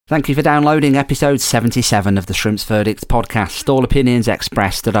Thank you for downloading episode 77 of the Shrimps Verdict podcast. All opinions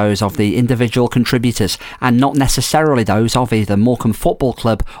expressed are those of the individual contributors and not necessarily those of either Morecambe Football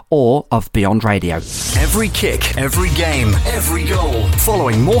Club or of Beyond Radio. Every kick, every game, every goal.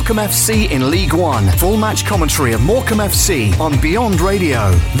 Following Morecambe FC in League One. Full match commentary of Morecambe FC on Beyond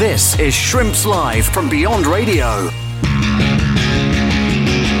Radio. This is Shrimps Live from Beyond Radio.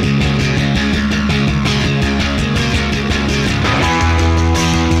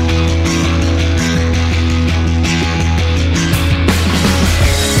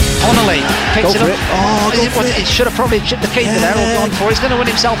 Picks it up. He should have probably chipped the keeper there or gone for it. He's going to win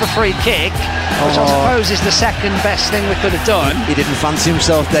himself a free kick, which I suppose is the second best thing we could have done. He didn't fancy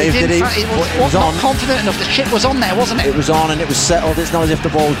himself, Dave, did he? He was not confident enough. The chip was on there, wasn't it? It was on and it was settled. It's not as if the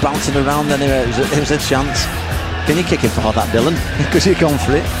ball was bouncing around anyway. It was a chance. Can you kick him for that, Dylan? Because you've gone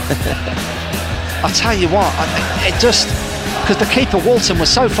for it. I tell you what, it just because the keeper Walton was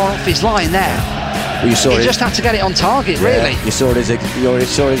so far off his line there. Well, you saw he just had to get it on target, really. You saw his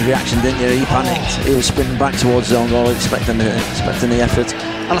reaction, didn't you? He panicked. He was sprinting back towards zone goal, expecting the effort.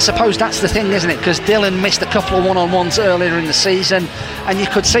 And I suppose that's the thing, isn't it? Because Dylan missed a couple of one-on-ones earlier in the season, and you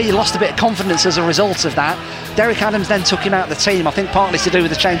could see he lost a bit of confidence as a result of that. Derek Adams then took him out of the team, I think partly to do with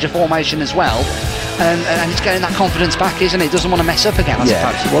the change of formation as well. And he's getting that confidence back, isn't he? He doesn't want to mess up again, I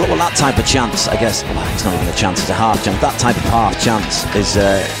suppose. Well, that type of chance, I guess, it's not even a chance, it's a half chance. That type of half chance is...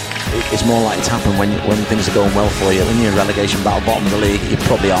 it's more likely to happen when things are going well for you. When you're in relegation battle, bottom of the league, you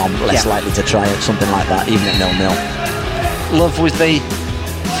probably are less likely to try something like that, even at 0-0. Love with the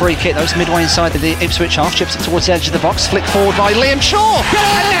free kick, that was midway inside the Ipswich half, chips it towards the edge of the box, flicked forward by Liam Shaw,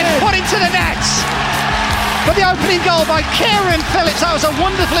 and then put into the nets. But the opening goal by Kieran Phillips, that was a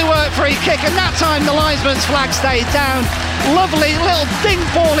wonderfully worked free kick, and that time the linesman's flag stayed down. Lovely little ding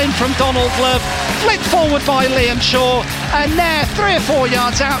ball in from Donald Love, flicked forward by Liam Shaw, and there, 3 or 4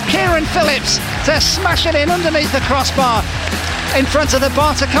 yards out, Kieran Phillips to smash it in underneath the crossbar in front of the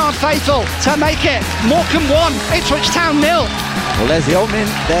Bartercard faithful to make it Morecambe 1, Ipswich Town 0. Well, there's the opening,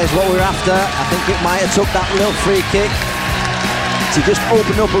 there's what we're after. I think it might have took that little free kick to just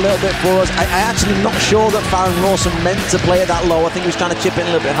open up a little bit for us. I actually am not sure that Farron Lawson meant to play it that low. I think he was trying to chip it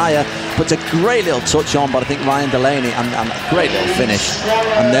a little bit higher, but it's a great little touch on, but I think Ryan Delaney and a great little finish.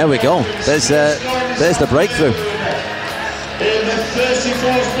 And there we go. There's the breakthrough.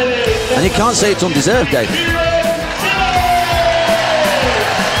 And you can't say it's undeserved, Dave.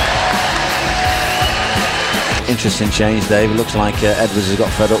 Interesting change, Dave. It looks like Edwards has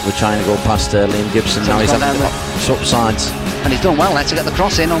got fed up with trying to go past Liam Gibson. Now he's having to up sides. And he's done well there to get the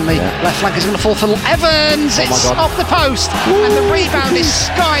cross in on the left flank. He's going to fall for Evans. It's off the post. Ooh. And the rebound is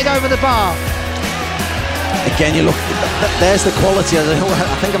skied over the bar. Again, you look, there's the quality. I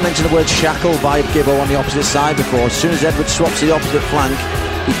think I mentioned the word shackle by Gibbo on the opposite side before. As soon as Edwards swaps to the opposite flank,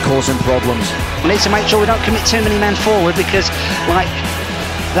 he's causing problems. We need to make sure we don't commit too many men forward, because like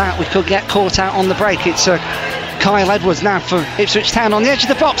that we could get caught out on the break. It's Kyle Edwards now for Ipswich Town on the edge of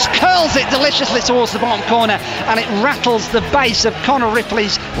the box, curls it deliciously towards the bottom corner, and it rattles the base of Connor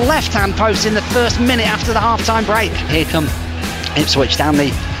Ripley's left-hand post in the first minute after the half-time break. Here come Ipswich down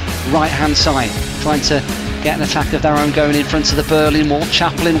the right-hand side, trying to get an attack of their own going in front of the Berlin wall.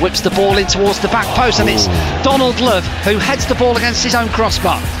 Chaplin whips the ball in towards the back post, and it's Donald Love who heads the ball against his own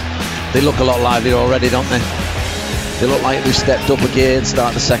crossbar. They look a lot livelier already, don't they? They look like they've stepped up a gear and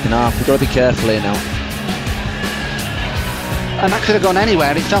started the second half. We've got to be careful here now. And that could have gone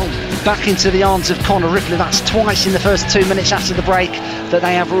anywhere. It fell back into the arms of Connor Ripley. That's twice in the first 2 minutes after the break that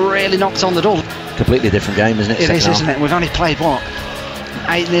they have really knocked on the door. Completely different game, isn't it? It is, isn't it? We've only played,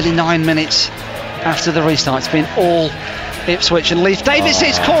 8, nearly 9 minutes after the restart. It's been all Ipswich, and Leif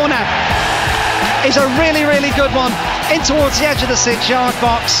Davis's corner is a really, really good one in towards the edge of the 6-yard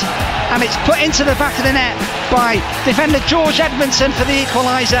box, and it's put into the back of the net by defender George Edmondson for the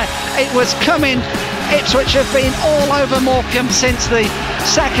equaliser. It was coming. Ipswich have been all over Morecambe since the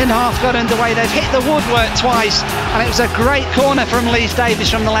second half got underway. They've hit the woodwork twice, and it was a great corner from Leif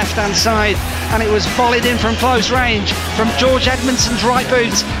Davis from the left-hand side, and it was volleyed in from close range from George Edmondson's right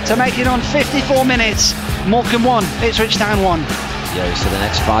boot to make it on 54 minutes. Morecambe 1, Ipswich Town 1. Yeah, so the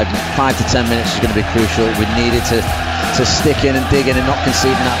next 5 to 10 minutes is going to be crucial. We needed to stick in and dig in and not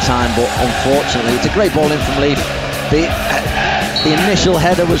concede in that time, but unfortunately it's a great ball in from Leif. The initial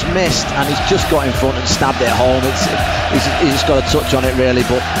header was missed, and he's just got in front and stabbed it home. He's just got a touch on it really,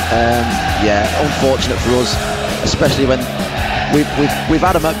 but unfortunate for us, especially when we've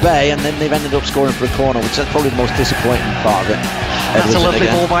had them at bay, and then they've ended up scoring for a corner, which is probably the most disappointing part of it. That's a lovely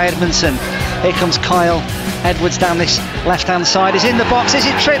ball by Edmondson. Here comes Kyle Edwards down this left-hand side. He's in the box. Is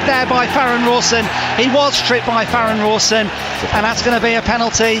he tripped there by Farron Rawson? He was tripped by Farron Rawson, and that's going to be a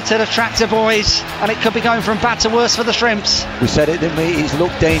penalty to the Tractor boys, and it could be going from bad to worse for the Shrimps. We said it, didn't we? He's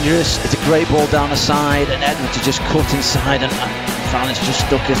looked dangerous. It's a great ball down the side, and Edwards has just cut inside, and Farron's just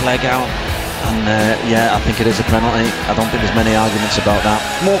stuck his leg out. And I think it is a penalty. I don't think there's many arguments about that.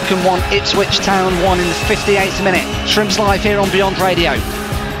 Morecambe 1, Ipswich Town 1 in the 58th minute. Shrimps Live here on Beyond Radio.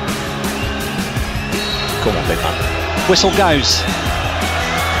 Come on, big man. Whistle goes.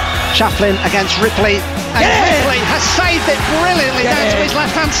 Chaplin against Ripley, and Ripley has saved it brilliantly down to his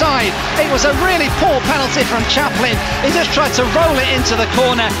left-hand side. It was a really poor penalty from Chaplin. He just tried to roll it into the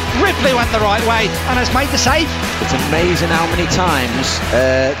corner. Ripley went the right way and has made the save. It's amazing how many times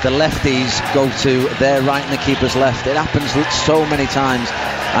the lefties go to their right and the keeper's left. It happens so many times.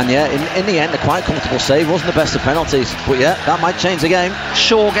 And in the end, a quite comfortable save. Wasn't the best of penalties, but that might change the game.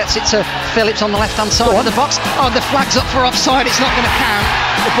 Shaw gets it to Phillips on the left-hand side of the box. Oh, the flag's up for offside. It's not going to count.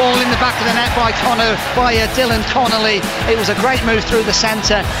 The ball in the back of the net by Dylan Connolly. It was a great move through the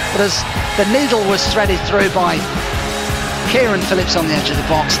centre, but as the needle was threaded through by Kieran Phillips on the edge of the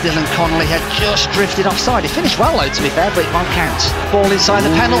box, Dylan Connolly had just drifted offside. He finished well though, to be fair, but it won't count. Ball inside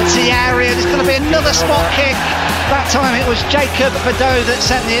the penalty area. There's going to be another spot kick. That time it was Jacob Badeau that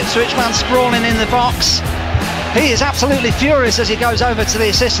sent the Ipswich man sprawling in the box. He is absolutely furious as he goes over to the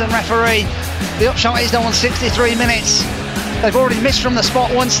assistant referee. The upshot is no on 63 minutes. They've already missed from the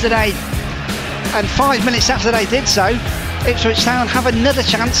spot once today, and 5 minutes after they did so, Ipswich Town have another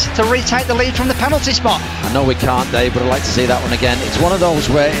chance to retake the lead from the penalty spot. I know we can't, Dave, but I'd like to see that one again. It's one of those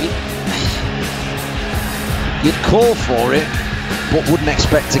where you'd call for it, but wouldn't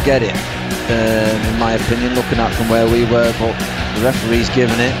expect to get it, in my opinion, looking at from where we were. But the referee's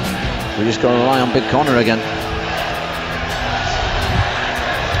given it. We're just going to rely on Big Connor again.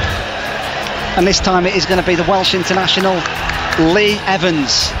 And this time it is going to be the Welsh international Lee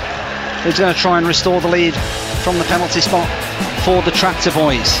Evans who's going to try and restore the lead from the penalty spot for the Tractor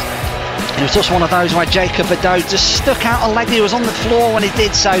boys. It was just one of those where Jacob Badeau just stuck out a leg. He was on the floor when he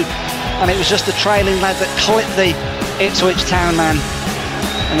did so, and it was just the trailing leg that clipped the Ipswich Town man,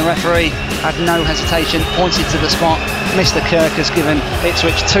 and the referee had no hesitation, pointed to the spot. Mr. Kirk has given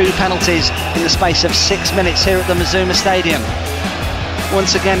Ipswich 2 penalties in the space of 6 minutes here at the Mazuma Stadium.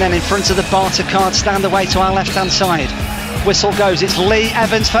 Once again then in front of the Barter card stand away to our left hand side. Whistle goes. It's Lee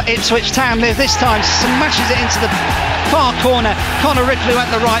Evans for Ipswich Town. This time smashes it into the far corner. Connor Ripley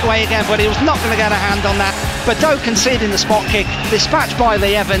went the right way again, but he was not going to get a hand on that. Badeau conceding the spot kick, dispatched by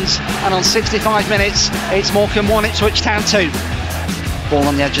Lee Evans, and on 65 minutes it's Morecambe 1, Ipswich Town 2. Ball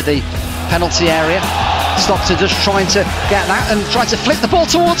on the edge of the penalty area. Stockton just trying to get that and trying to flick the ball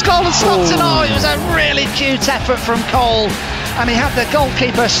towards goal, and Stockton, it was a really cute effort from Cole, and he had the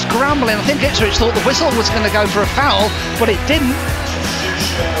goalkeeper scrambling. I think Ipswich thought the whistle was going to go for a foul, but it didn't,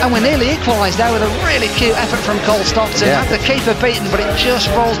 and we're nearly equalised there with a really cute effort from Cole Stockton. Had the keeper beaten, but it just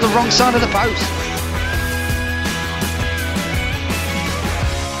rolls the wrong side of the post.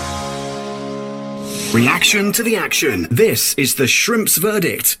 Reaction to the action. This is the Shrimps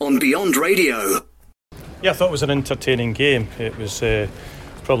verdict on Beyond Radio. Yeah, I thought it was an entertaining game. It was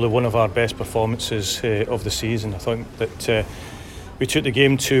probably one of our best performances of the season. I think that we took the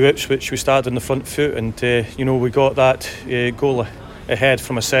game to Ipswich. We started on the front foot, and we got that goal ahead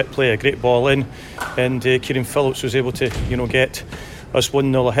from a set play, a great ball in, and Kieran Phillips was able to get us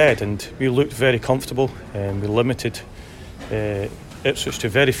 1-0 ahead, and we looked very comfortable, and we limited Ipswich to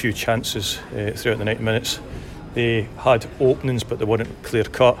very few chances throughout the 90 minutes. They had openings, but they weren't clear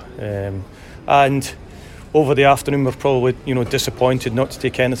cut, and over the afternoon we're probably disappointed not to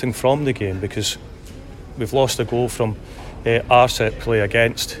take anything from the game, because we've lost a goal from our set play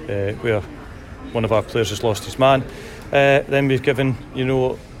against where one of our players has lost his man. Then we've given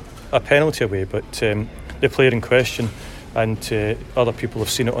a penalty away, but the player in question, and other people have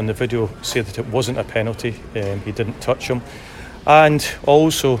seen it on the video, say that it wasn't a penalty. He didn't touch him, and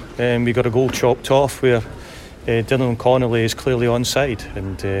also we got a goal chopped off where Dylan Connolly is clearly onside,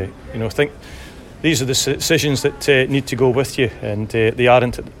 and I think these are the decisions that need to go with you, and they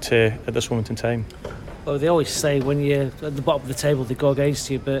aren't at this moment in time. Well, they always say when you're at the bottom of the table they go against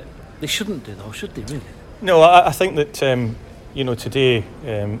you, but they shouldn't do though, should they really? No, I think that today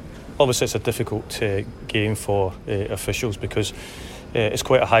obviously it's a difficult game for officials, because it's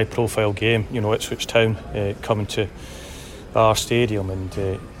quite a high profile game, Ipswich Town coming to our stadium,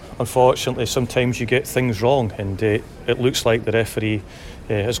 and unfortunately sometimes you get things wrong, and it looks like the referee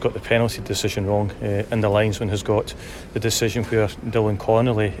has got the penalty decision wrong, and the linesman has got the decision where Dylan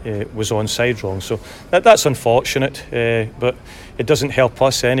Connolly was onside wrong. So that's unfortunate, but it doesn't help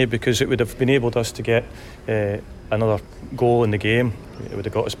us any, because it would have enabled us to get another goal in the game. It would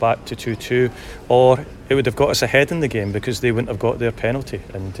have got us back to 2-2, or it would have got us ahead in the game, because they wouldn't have got their penalty.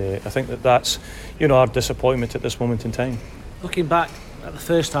 And I think that's our disappointment at this moment in time. Looking back at the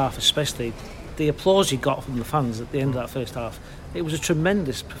first half especially, the applause you got from the fans at the end of that first half, it was a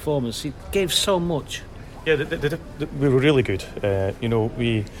tremendous performance. It gave so much. Yeah, we were really good.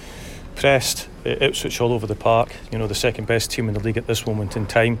 We pressed Ipswich all over the park, the second best team in the league at this moment in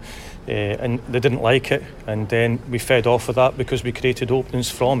time, and they didn't like it, and then we fed off of that because we created openings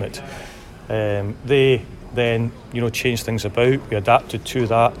from it. They then changed things about, we adapted to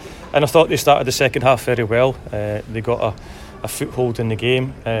that, and I thought they started the second half very well. They got a foothold in the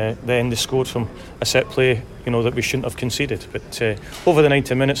game, then they scored from a set play that we shouldn't have conceded, but over the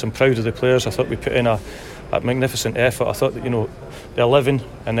 90 minutes I'm proud of the players. I thought we put in a magnificent effort. I thought that the 11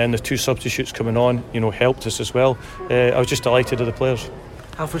 and then the 2 substitutes coming on helped us as well. I was just delighted with the players.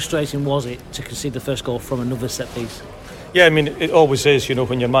 How frustrating was it to concede the first goal from another set piece? Yeah, I mean, it always is,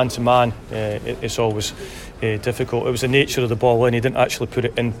 when you're man to man, it's always difficult. It was the nature of the ball, and he didn't actually put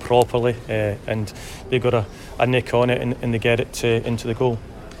it in properly, and they got a nick on it, and they get it into the goal.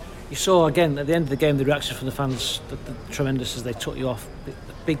 You saw again at the end of the game the reaction from the fans, the tremendous as they took you off. The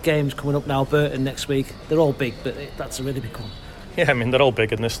big games coming up now, Burton next week. They're all big, but that's a really big one. Yeah, I mean, they're all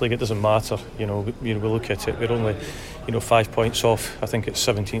big in this league. It doesn't matter. We look at it. We're only 5 points off. I think it's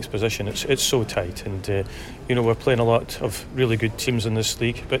 17th position. It's so tight, and we're playing a lot of really good teams in this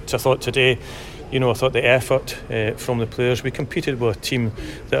league. But I thought today, I thought the effort from the players. We competed with a team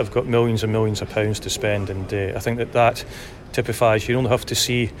that have got millions and millions of pounds to spend, and I think that typifies. You don't have to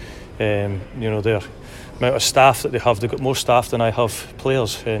see, their amount of staff that they have. They've got more staff than I have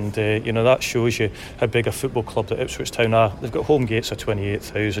players, and that shows you how big a football club that Ipswich Town are. They've got home gates of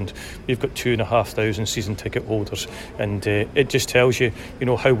 28,000. We've got 2,500 season ticket holders, and it just tells you,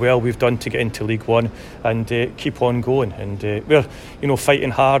 how well we've done to get into League One and keep on going. And we're, fighting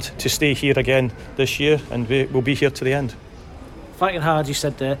hard to stay here again this year, and we'll be here to the end. Fighting hard, you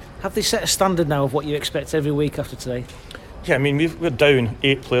said there. Have they set a standard now of what you expect every week after today? Yeah, I mean, we're down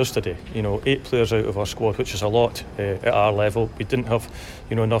 8 players today. 8 players out of our squad, which is a lot at our level. We didn't have,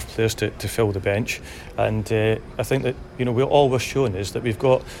 enough players to fill the bench, and I think that all we're showing is that we've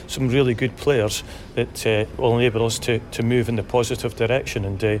got some really good players that will enable us to move in the positive direction.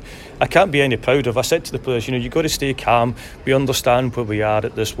 And I can't be any prouder. I said to the players, you've got to stay calm. We understand where we are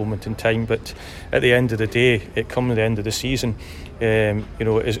at this moment in time, but at the end of the day, it comes at the end of the season.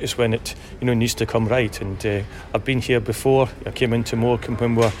 It's when it needs to come right, and I've been here before. I came into Morecambe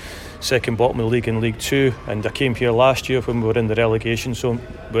when we were second bottom of the league in League 2, and I came here last year when we were in the relegation, so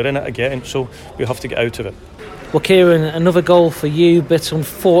we're in it again, so we have to get out of it. Well, Kieran, another goal for you, but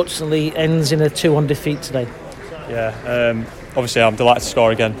unfortunately ends in a 2-1 defeat today. Yeah, obviously I'm delighted to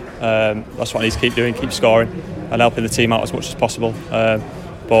score again. That's what I need to keep doing, keep scoring and helping the team out as much as possible,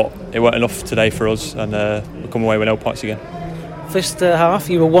 but it weren't enough today for us, and we come away with no points again. First half,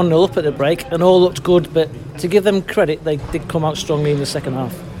 you were 1-0 up at the break and all looked good, but to give them credit, they did come out strongly in the second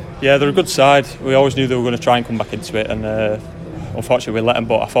half. Yeah, they're a good side. We always knew they were going to try and come back into it, and unfortunately we let them,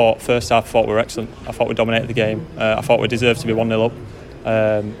 but I thought first half we were excellent. I thought we dominated the game. I thought we deserved to be 1-0 up,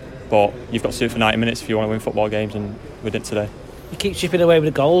 but you've got to do it for 90 minutes if you want to win football games, and we did today. You keep chipping away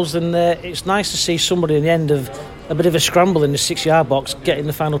with the goals, and it's nice to see somebody in the end of a bit of a scramble in the 6-yard box getting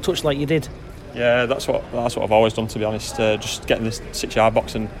the final touch like you did. Yeah, that's what I've always done, to be honest. Just getting the 6-yard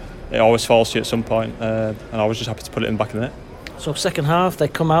box, and it always falls to you at some point, and I was just happy to put it in the back of the net. So second half, they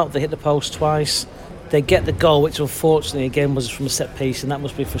come out, they hit the post twice, they get the goal, which unfortunately again was from a set piece, and that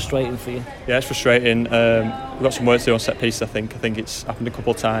must be frustrating for you. Yeah, it's frustrating. We've got some work to do on set pieces. I think it's happened a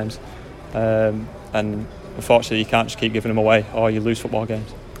couple of times, and unfortunately you can't just keep giving them away, or you lose football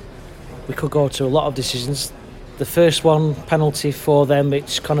games. We could go to a lot of decisions. The first one, penalty for them,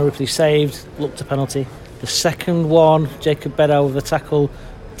 which Conor Ripley saved, looked a penalty. The second one, Jacob Beddow with a tackle.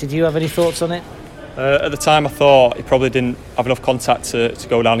 Did you have any thoughts on it? At the time I thought he probably didn't have enough contact to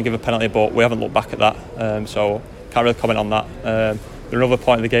go down and give a penalty, but we haven't looked back at that, so can't really comment on that. There's another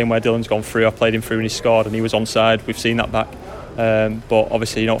point in the game where Dylan's gone through. I played him through and he scored, and he was onside. We've seen that back, but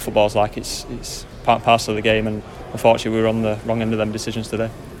obviously what football's like. It's part and parcel of the game, and unfortunately we were on the wrong end of them decisions today.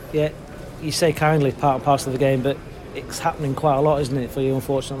 Yeah, you say kindly part and parcel of the game, but it's happening quite a lot, isn't it, for you,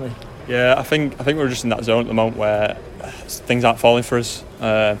 unfortunately? Yeah, I think we're just in that zone at the moment where things aren't falling for us,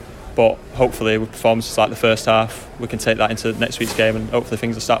 but hopefully with performances like the first half we can take that into next week's game, and hopefully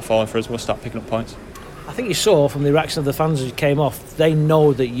things will start falling for us and we'll start picking up points. I think you saw from the reaction of the fans as you came off, they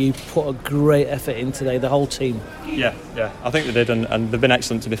know that you put a great effort in today, the whole team. Yeah, I think they did, and they've been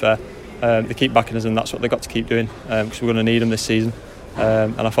excellent, to be fair. They keep backing us, and that's what they've got to keep doing, because we're going to need them this season.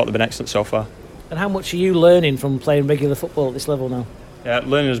 And I thought they've been excellent so far. And how much are you learning from playing regular football at this level now? Yeah,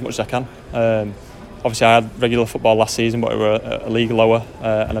 learning as much as I can. Obviously I had regular football last season, but we were a league lower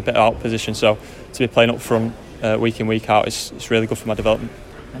and a bit out of position, so to be playing up front week in, week out, it's really good for my development.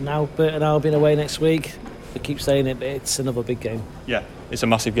 And now Burton Albion away next week. We keep saying it, but it's another big game. Yeah, it's a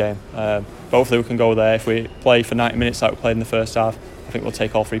massive game. But hopefully we can go there. If we play for 90 minutes like we played in the first half, I think we'll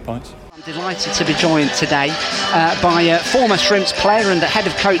take all 3 points. I'm delighted to be joined today by former Shrimps player and the head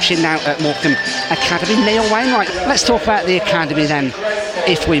of coaching now at Morecambe Academy, Neil Wainwright. Let's talk about the academy then,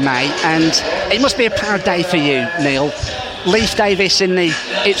 if we may. And it must be a proud day for you, Neil. Leif Davis in the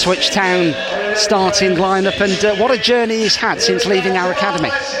Ipswich Town starting lineup, and what a journey he's had since leaving our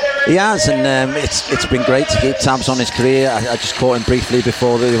academy. He has, and it's been great to keep tabs on his career. I just caught him briefly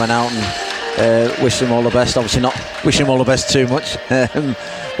before he went out and wished him all the best. Obviously not wishing him all the best too much, and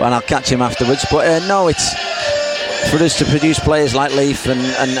I'll catch him afterwards. But no, it's for us to produce players like Leif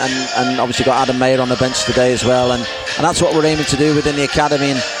and obviously got Adam Mayer on the bench today as well, and that's what we're aiming to do within the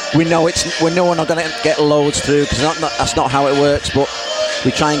academy. And we know we're not going to get loads through, because that's not how it works, but we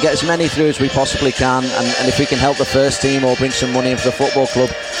try and get as many through as we possibly can, and if we can help the first team or bring some money in for the football club,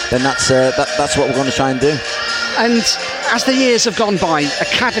 then that's what we're going to try and do. And as the years have gone by,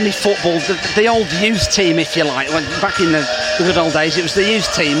 academy football, the old youth team, if you like, back in the good old days, it was the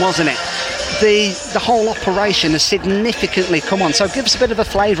youth team, wasn't it? The whole operation has significantly come on. So give us a bit of a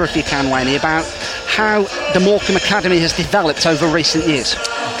flavour, if you can, Wayne, about how the Morecambe Academy has developed over recent years.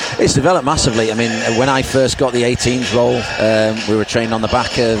 It's developed massively. I mean, when I first got the 18s role, we were trained on the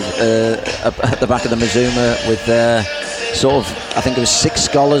back of at the back of the Mazuma with sort of, I think it was 6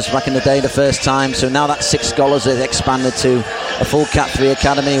 scholars back in the day the first time. So now that 6 scholars has expanded to a full Cat 3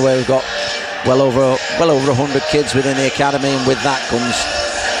 academy, where we've got well over 100 kids within the academy, and with that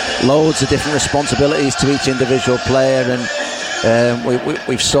comes loads of different responsibilities to each individual player, and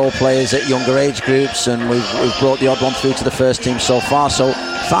we've sold players at younger age groups, and we've brought the odd one through to the first team so far. So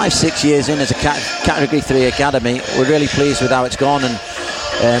 5-6 years in as a Category 3 academy, we're really pleased with how it's gone,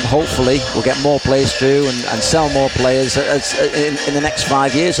 and hopefully we'll get more players through and sell more players in the next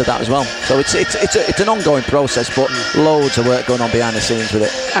 5 years of that as well. So it's an ongoing process, but loads of work going on behind the scenes with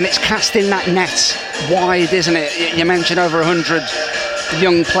it. And it's casting that net wide, isn't it? You mentioned over 100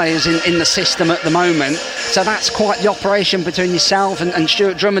 young players in the system at the moment, so that's quite the operation between yourself and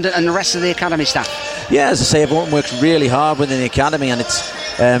Stuart Drummond and the rest of the academy staff. Yeah, as I say, everyone works really hard within the academy, and it's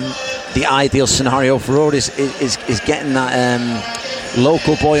the ideal scenario for us is getting that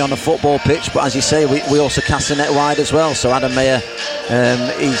local boy on the football pitch, but as you say, we also cast the net wide as well. So Adam Mayer,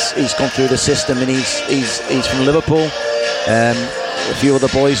 he's gone through the system, and he's from Liverpool. A few other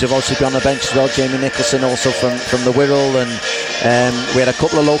boys have also been on the bench as well. Jamie Nicholson also from the Wirral, and we had a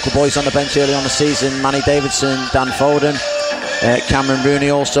couple of local boys on the bench early on the season. Manny Davidson, Dan Foden, Cameron Rooney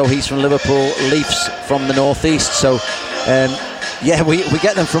also, he's from Liverpool. Leafs from the northeast. So yeah, we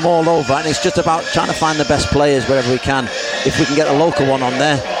get them from all over, and it's just about trying to find the best players wherever we can. If we can get a local one on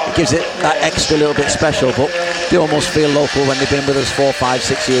there, it gives it that extra little bit special, but they almost feel local when they've been with us 4, 5,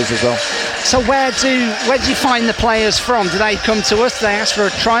 6 years as well. So where do you find the players from? Do they come to us? Do they ask for a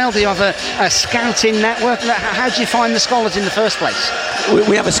trial? Do you have a scouting network? How do you find the scholars in the first place?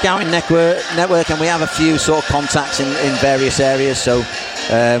 We have a scouting network, and we have a few sort of contacts in various areas. So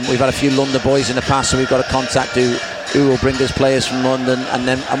we've had a few London boys in the past, so we've got a contact who will bring us players from London,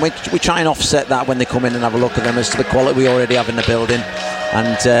 and we try and offset that when they come in and have a look at them as to the quality we already have in the building.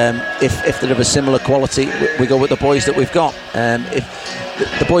 And if they're of a similar quality, we go with the boys that we've got.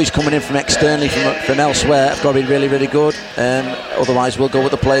 If the boys coming in from externally from elsewhere have got to be really, really good. Otherwise, we'll go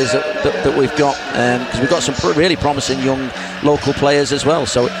with the players that we've got, because we've got some really promising young local players as well.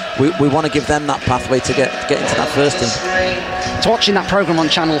 So we want to give them that pathway to get into that first team. To watching that programme on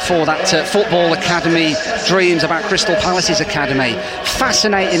Channel 4, that Football Academy Dreams about Crystal Palace's academy,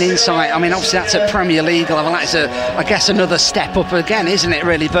 fascinating insight. I mean, obviously that's at Premier League level. That's I guess another step up again, isn't it,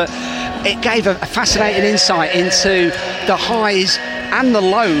 really? But it gave a fascinating insight into the highs and the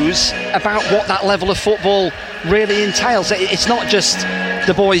lows about what that level of football really entails. It's not just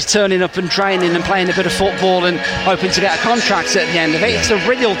the boys turning up and training and playing a bit of football and hoping to get a contract at the end of it. It's a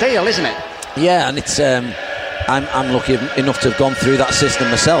real deal, isn't it? Yeah, and it's I'm lucky enough to have gone through that system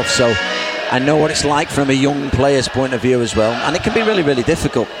myself, so I know what it's like from a young player's point of view as well, and it can be really, really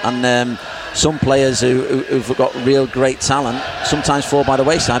difficult. And some players who've got real great talent sometimes fall by the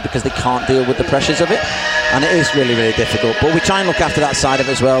wayside because they can't deal with the pressures of it, and it is really, really difficult. But we try and look after that side of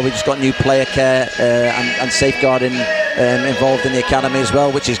it as well. We've just got new player care and safeguarding involved in the academy as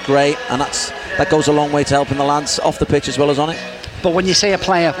well, which is great, and that goes a long way to helping the lads off the pitch as well as on it. But when you see a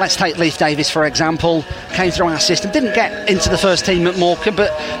player, let's take Leif Davis for example, came through our system, didn't get into the first team at Morecambe, but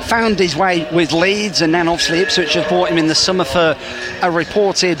found his way with Leeds, and then obviously Ipswich have bought him in the summer for a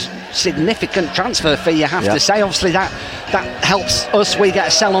reported significant transfer fee, you have to say. Obviously that helps us, we get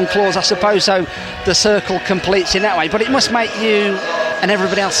a sell-on clause, I suppose, so the circle completes in that way. But it must make you and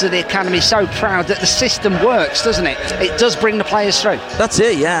everybody else at the academy so proud that the system works, doesn't it? It does bring the players through. That's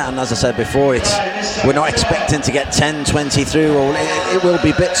it, yeah, and as I said before, we're not expecting to get 10, 20 through, or it will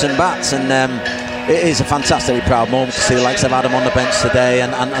be bits and bats, and it is a fantastically proud moment to see the likes of Adam on the bench today,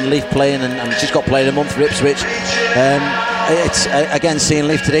 and Leif playing, and she's got played a month for Ipswich. It's again, seeing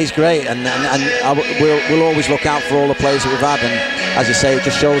Leif today is great, and we'll always look out for all the players that we've had, and as you say, it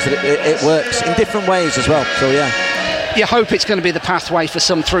just shows that it works in different ways as well. So yeah. You hope it's going to be the pathway for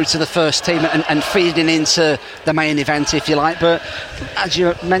some through to the first team and feeding into the main event, if you like. But as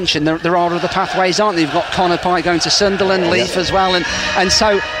you mentioned, there are other pathways, aren't there? You've got Connor Pye going to Sunderland, Leif as well, and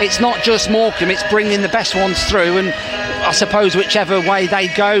so it's not just Morecambe, it's bringing the best ones through, and I suppose whichever way they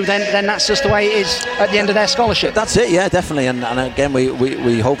go, then that's just the way it is at the end of their scholarship. That's it, yeah, definitely. And again,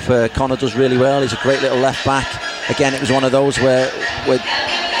 we hope Connor does really well. He's a great little left back. Again, it was one of those where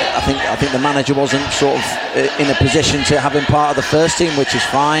I think the manager wasn't sort of in a position to have him part of the first team, which is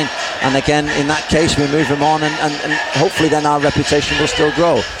fine. And again, in that case, we move him on, and hopefully then our reputation will still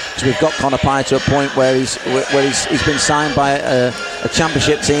grow. So we've got Connor Pye to a point where he's been signed by a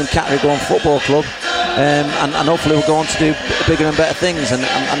championship team, Catterick Football Club, and hopefully we'll go on to do bigger and better things. And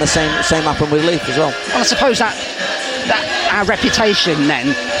the same happened with Leif as well. Well, I suppose that our reputation then,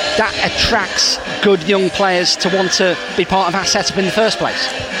 that attracts good young players to want to be part of our setup in the first place.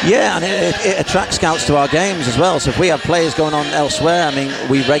 Yeah, and it attracts scouts to our games as well. So if we have players going on elsewhere, I mean,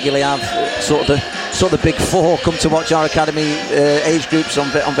 we regularly have sort of the big four come to watch our academy age groups on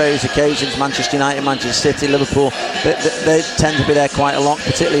various occasions. Manchester United, Manchester City, Liverpool, they tend to be there quite a lot,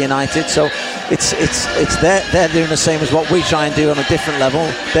 particularly United. So it's they're doing the same as what we try and do on a different level.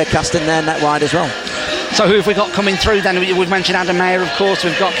 They're casting their net wide as well. So who have we got coming through then? We've mentioned Adam Mayer, of course.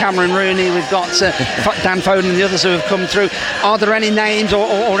 We've got Cameron Rooney. We've got Dan Foden and the others who have come through. Are there any names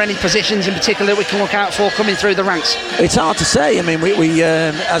or any positions in particular that we can look out for coming through the ranks? It's hard to say. I mean, we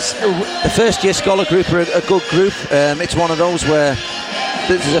as the first year scholar group are a good group. It's one of those where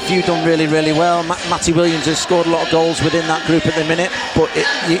there's a few done really, really well. Matty Williams has scored a lot of goals within that group at the minute, but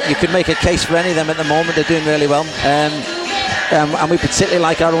you could make a case for any of them at the moment. They're doing really well. And we particularly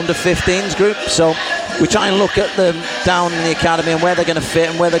like our under-15s group, so we try and look at them down in the academy and where they're going to fit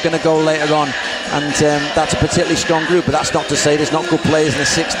and where they're going to go later on, and that's a particularly strong group. But that's not to say there's not good players in the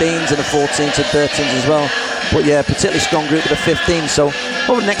 16s and the 14s and 13s as well. But yeah, particularly strong group of the 15s. So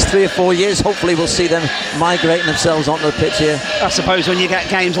over the next 3 or 4 years, hopefully we'll see them migrating themselves onto the pitch here. I suppose when you get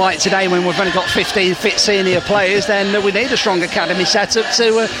games like today, when we've only got 15 fit senior players, then we need a strong academy setup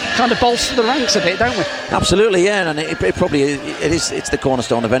to kind of bolster the ranks a bit, don't we? Absolutely, yeah, and it probably it's the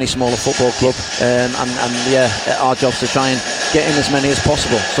cornerstone of any smaller football club, and yeah, our job's to try and get in as many as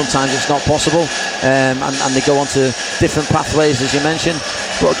possible. Sometimes it's not possible, and they go on to different pathways, as you mentioned.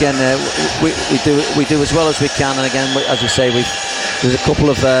 But again, we do as well as we can, and again, as you say, there's a couple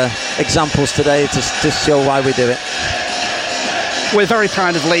of examples today to show why we do it. We're very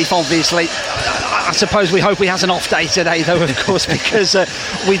proud of Leif, obviously. I suppose we hope he has an off day today, though, of course, because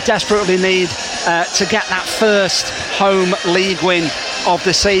we desperately need to get that first home league win of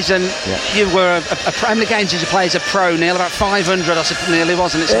the season. Yeah. You were how many games did you play as a pro, Neil? About 500, I suppose, nearly,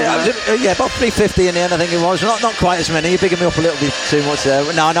 wasn't it? Yeah, about 350 in the end, I think it was. Not quite as many. You're bigging me up a little bit too much there.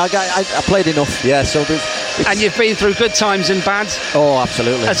 No, I played enough. Yeah, so. And you've been through good times and bad. Oh,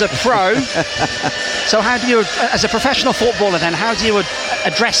 absolutely. As a pro. So how do you, as a professional footballer, then, how do you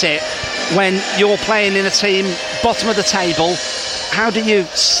address it when you're playing in a team bottom of the table? How do you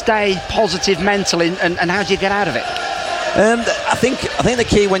stay positive mentally, and how do you get out of it? I think the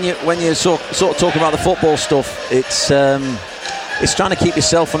key when you're sort of talking about the football stuff, it's trying to keep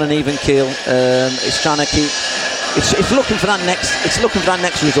yourself on an even keel. It's trying to keep. It's looking for that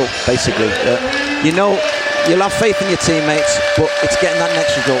next result, basically. You'll have faith in your teammates, but it's getting that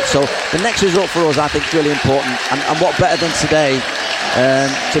next result. So the next result for us, I think, is really important. And what better than today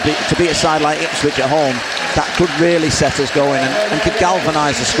to beat a side like Ipswich at home that could really set us going and could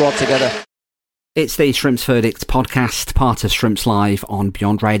galvanise the squad together. It's the Shrimps Verdict podcast, part of Shrimps Live on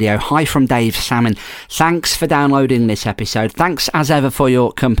Beyond Radio. Hi from Dave Salmon. Thanks for downloading this episode. Thanks as ever for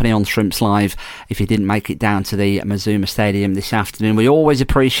your company on Shrimps Live. If you didn't make it down to the Mazuma Stadium this afternoon, we always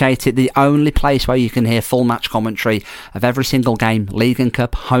appreciate it. The only place where you can hear full match commentary of every single game, League and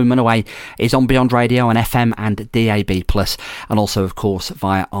Cup, home and away, is on Beyond Radio on FM and DAB+, and also, of course,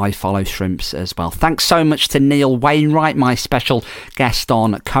 via iFollow Shrimps as well. Thanks so much to Neil Wainwright, my special guest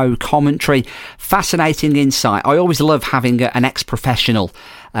on co-commentary. Fascinating insight. I always love having an ex-professional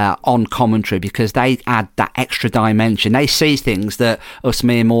on commentary because they add that extra dimension. They see things that us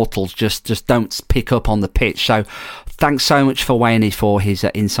mere mortals just don't pick up on the pitch. So thanks so much for Wayne for his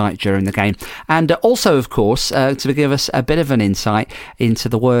insight during the game. And also, of course, to give us a bit of an insight into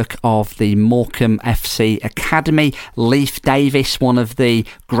the work of the Morecambe FC Academy. Leif Davis, one of the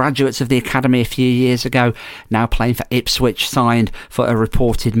graduates of the Academy a few years ago, now playing for Ipswich, signed for a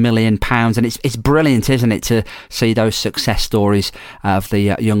reported £1 million. And it's brilliant, isn't it, to see those success stories of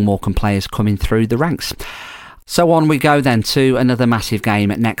the young Morecambe players coming through the ranks. So on we go then to another massive game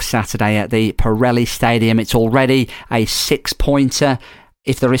next Saturday at the Pirelli Stadium. It's already a 6-pointer.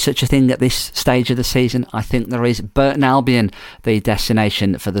 If there is such a thing at this stage of the season, I think there is. Burton Albion, the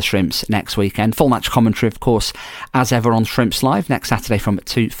destination for the Shrimps next weekend. Full match commentary, of course, as ever on Shrimps Live next Saturday from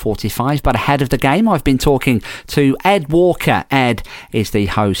 2:45. But ahead of the game, I've been talking to Ed Walker. Ed is the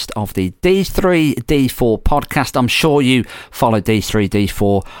host of the D3D4 podcast. I'm sure you follow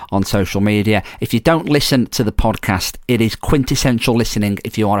D3D4 on social media. If you don't listen to the podcast, it is quintessential listening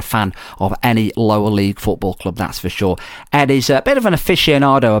if you are a fan of any lower league football club, that's for sure. Ed is a bit of an aficionado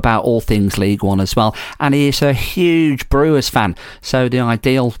about all things League One as well, and he is a huge Brewers fan, so the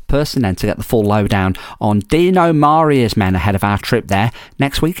ideal person then to get the full lowdown on Dino Maria's men ahead of our trip there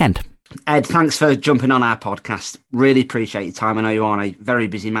next weekend. Ed, thanks for jumping on our podcast. Really appreciate your time. I know you are a very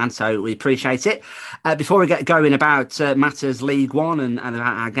busy man, so we appreciate it. Before we get going about matters League One and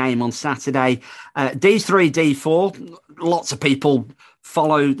about our game on Saturday, D3, D4, lots of people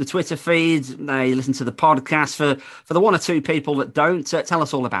follow the Twitter feed, they listen to the podcast. For the one or two people that don't, tell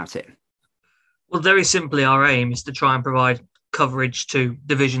us all about it. Well, very simply, our aim is to try and provide coverage to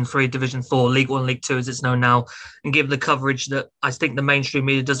Division 3, Division 4, League 1, League 2 as it's known now, and give the coverage that I think the mainstream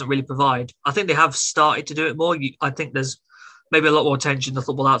media doesn't really provide. I think they have started to do it more. I think there's maybe a lot more attention to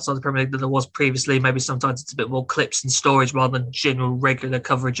football outside the Premier League than there was previously. Maybe sometimes it's a bit more clips and stories rather than general regular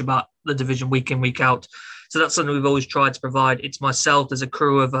coverage about the division week in, week out. So that's something we've always tried to provide. It's myself, there's a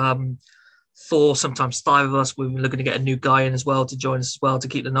crew of 4, sometimes 5 of us. We're looking to get a new guy in as well to join us as well to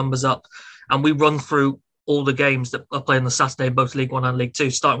keep the numbers up. And we run through all the games that are played on the Saturday, both League 1 and League 2,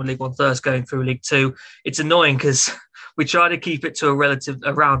 starting with League 1 first, going through League 2. It's annoying because we try to keep it to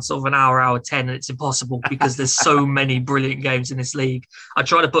around sort of an hour 10, and it's impossible because there's so many brilliant games in this league. I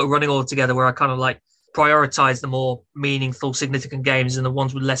try to put a running order together where I kind of like prioritise the more meaningful, significant games and the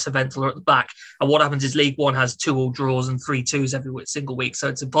ones with less eventful are at the back. And what happens is League 1 has 2 all draws and 3 2s every single week, so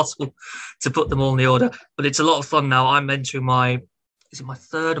it's impossible to put them all in the order. But it's a lot of fun now. I'm entering my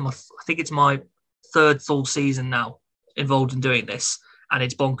third full season now involved in doing this, and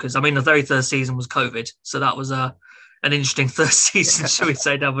it's bonkers. I mean, the very first season was COVID, so that was an interesting first season, shall we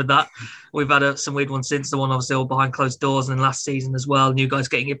say, down with that. We've had some weird ones since, the one obviously all behind closed doors, and then last season as well, new guys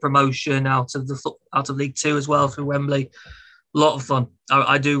getting a promotion out of League 2 as well through Wembley. A lot of fun.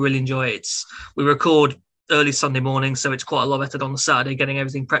 I do really enjoy it. We record early Sunday morning, so it's quite a lot of effort on the Saturday, getting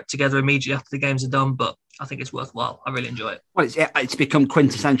everything prepped together immediately after the games are done, but I think it's worthwhile. I really enjoy it. Well, it's become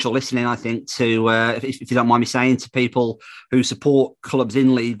quintessential listening, I think, to, if you don't mind me saying, to people who support clubs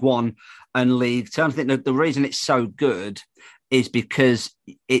in League 1 and League 2. I think the reason it's so good is because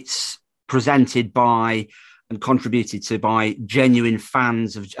it's presented by and contributed to by genuine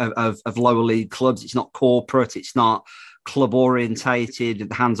fans of lower league clubs. It's not corporate, it's not club orientated,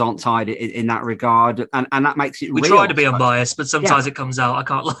 the hands aren't tied in that regard, and that makes it we real. Try to be unbiased, but sometimes it comes out, I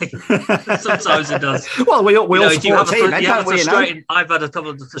can't lie. Sometimes it does. Well, we all support a team, I've had a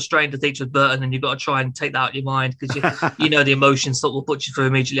couple of frustrating defeats with Burton, and you've got to try and take that out of your mind because you know the emotions that will put you through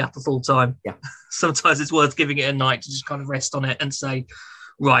immediately after full time. Yeah. Sometimes it's worth giving it a night to just kind of rest on it and say,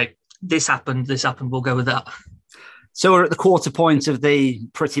 right, this happened, we'll go with that. So we're at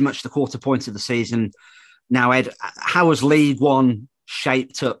pretty much the quarter point of the season now, Ed. How has League 1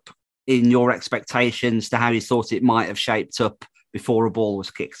 shaped up in your expectations to how you thought it might have shaped up before a ball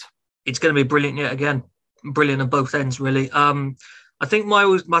was kicked? It's going to be brilliant yet again. Brilliant on both ends, really. I think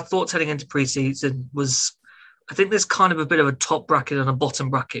my thoughts heading into pre-season was, I think there's kind of a bit of a top bracket and a bottom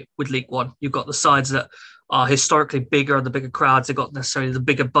bracket with League 1. You've got the sides that are historically bigger, and the bigger crowds have got necessarily the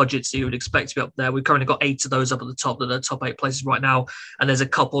bigger budgets that you would expect to be up there. We've currently got 8 of those up at the top, that are the top 8 places right now. And there's a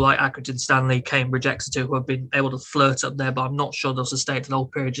couple like Accrington, Stanley, Cambridge, Exeter, who have been able to flirt up there, but I'm not sure they'll sustain the whole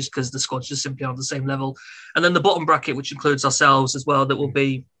period just because the squad's just simply on the same level. And then the bottom bracket, which includes ourselves as well, that will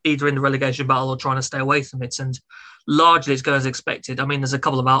be either in the relegation battle or trying to stay away from it. And largely it's going as expected. I mean, there's a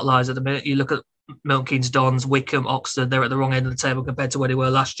couple of outliers at the minute. You look at Milton Keynes, Dons, Wycombe, Oxford, they're at the wrong end of the table compared to where they were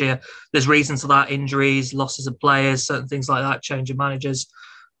last year. There's reasons for that: injuries, losses of players, certain things like that, change of managers.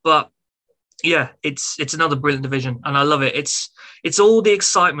 But yeah, it's another brilliant division, and I love it. It's all the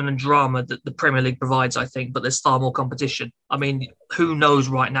excitement and drama that the Premier League provides, I think, but there's far more competition. I mean, who knows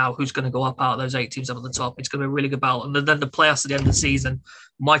right now who's going to go up out of those 8 teams up at the top? It's going to be a really good battle. And then the playoffs at the end of the season,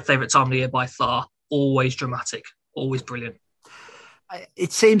 my favourite time of the year by far, always dramatic, always brilliant.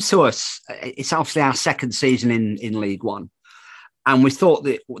 It seems to us, it's obviously our second season in League One, and we thought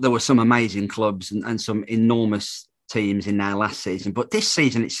that there were some amazing clubs and some enormous teams in our last season, but this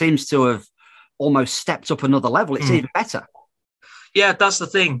season it seems to have almost stepped up another level. It's even better. Yeah, that's the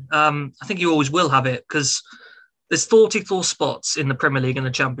thing. I think you always will have it, because there's 44 spots in the Premier League and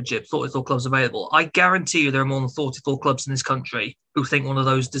the Championship, 44 clubs available. I guarantee you there are more than 44 clubs in this country who think one of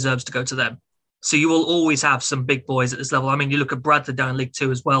those deserves to go to them. So you will always have some big boys at this level. I mean, you look at Bradford down in League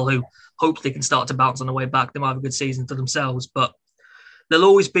Two as well, who hopefully can start to bounce on the way back. They might have a good season for themselves, but there'll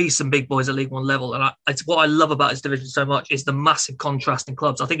always be some big boys at League One level. And it's what I love about this division so much is the massive contrast in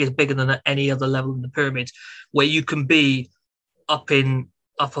clubs. I think it's bigger than at any other level in the pyramid, where you can be you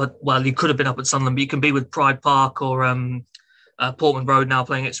could have been up at Sunderland, but you can be with Pride Park or Portman Road now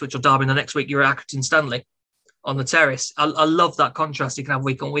playing Ipswich or Derby, and the next week you're at Accrington Stanley on the terrace. I love that contrast you can have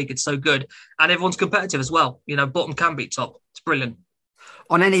week on week. It's so good. And everyone's competitive as well. You know, bottom can beat top. It's brilliant.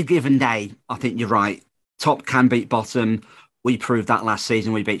 On any given day, I think you're right. Top can beat bottom. We proved that last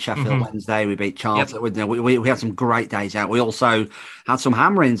season. We beat Sheffield Wednesday. We beat Charlton. Yep. We had some great days out. We also had some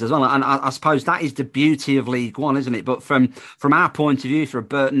hammerings as well. And I suppose that is the beauty of League One, isn't it? But from our point of view, for a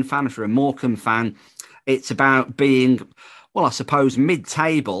Burton fan, for a Morecambe fan, it's about being, well, I suppose,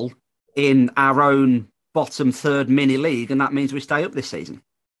 mid-table in our own bottom third mini league. And that means we stay up this season.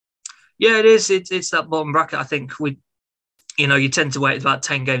 Yeah, it is. It's that bottom bracket. I think you tend to wait about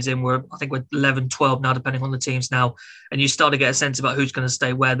 10 games in. I think we're 11, 12 now, depending on the teams now. And you start to get a sense about who's going to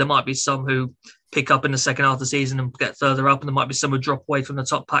stay where. There might be some who pick up in the second half of the season and get further up. And there might be some who drop away from the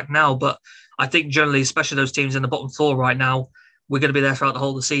top pack now. But I think generally, especially those teams in the bottom 4 right now, we're going to be there throughout the whole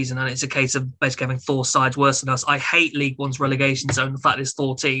of the season. And it's a case of basically having 4 sides worse than us. I hate League One's relegation zone. The fact there's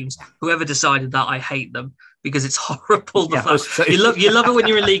 4 teams. Whoever decided that, I hate them, because it's horrible. You love it when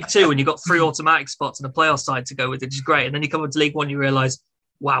you're in League Two and you've got 3 automatic spots and a playoff side to go with, which is great. And then you come into League One, you realise,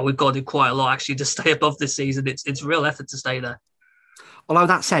 wow, we've got to do quite a lot actually to stay above this season. It's real effort to stay there. Although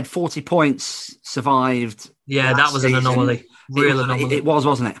that said, 40 points survived. Yeah, that was an anomaly. Anomaly. It was,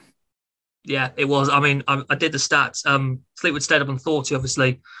 wasn't it? Yeah, it was. I mean, I did the stats. Fleetwood stayed up on 40,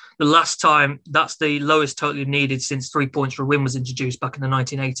 obviously. The last time, that's the lowest total needed since 3 points for a win was introduced back in the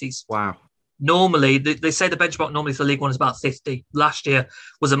 1980s. Wow. Normally, they say the benchmark normally for League One is about 50. Last year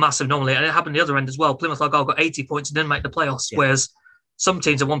was a massive anomaly, and it happened the other end as well. Plymouth Argyle got 80 points and didn't make the playoffs, whereas some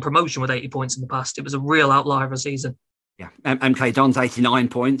teams have won promotion with 80 points in the past. It was a real outlier of a season. Yeah, MK Dons 89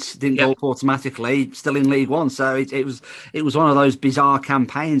 points, didn't go up automatically, still in League One. So it was one of those bizarre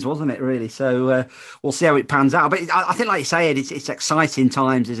campaigns, wasn't it? Really. So we'll see how it pans out. But I think, like you said, it's exciting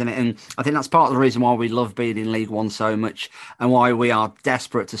times, isn't it? And I think that's part of the reason why we love being in League One so much, and why we are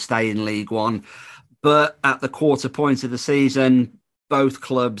desperate to stay in League One. But at the quarter point of the season, both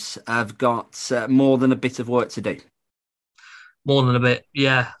clubs have got more than a bit of work to do. More than a bit,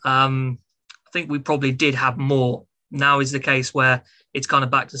 yeah. I think we probably did have more. Now is the case where it's kind of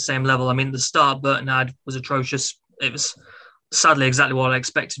back to the same level. I mean, the start Burton had was atrocious. It was sadly exactly what I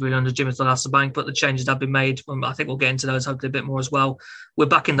expected really under Jimmy Hasselbank, but the changes have been made. I think we'll get into those hopefully a bit more as well. We're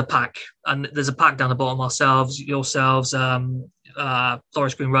back in the pack, and there's a pack down the bottom ourselves, yourselves,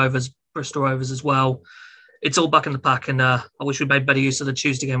 Forest Green Rovers, Bristol Rovers as well. It's all back in the pack, and I wish we made better use of the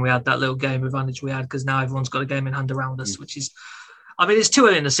Tuesday game we had, that little game advantage we had, because now everyone's got a game in hand around us, which is... I mean, it's too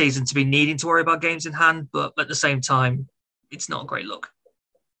early in the season to be needing to worry about games in hand, but at the same time, it's not a great look.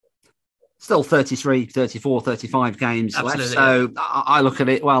 Still 33, 34, 35 games left. So I look at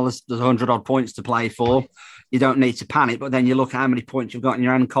it, well, there's 100-odd points to play for. You don't need to panic, but then you look at how many points you've got in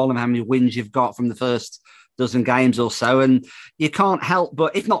your hand column, how many wins you've got from the first dozen games or so, and you can't help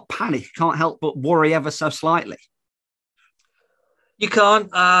but, if not panic, you can't help but worry ever so slightly. You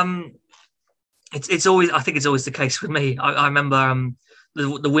can't. It's always, I think it's always the case with me. I remember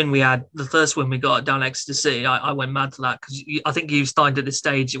the win we had, the first win we got down Exeter City. I went mad for that, because I think you started at this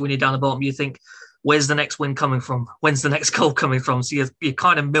stage when you're down the bottom, you think where's the next win coming from? When's the next goal coming from? So you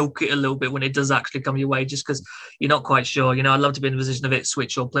kind of milk it a little bit when it does actually come your way, just because you're not quite sure. I'd love to be in the position of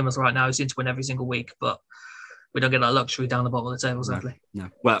Ipswich or Plymouth right now, who seem to win every single week, but we don't get that luxury down the bottom of the table, sadly. No.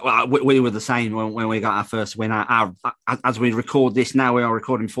 Well, we were the same when we got our first win. As we record this now, we are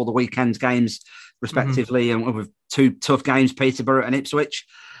recording for the weekend's games, respectively, and with two tough games, Peterborough and Ipswich.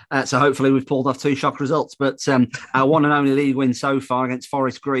 So hopefully we've pulled off two shock results. But our one and only league win so far against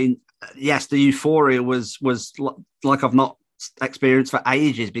Forest Green, yes, the euphoria was like I've not experienced for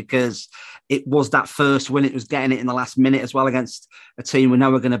ages, because it was that first win. It was getting it in the last minute as well against a team we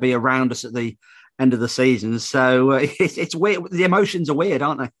know are going to be around us at the end of the season. So it's weird. The emotions are weird,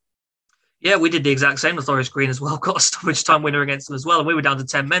 aren't they? Yeah, we did the exact same with Forest Green as well. Got a stoppage time winner against them as well. And we were down to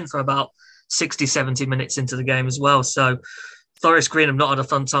 10 men for about 60, 70 minutes into the game as well. So Forest Green have not had a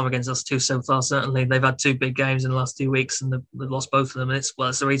fun time against us too so far, certainly. They've had two big games in the last 2 weeks and they've lost both of them. And it's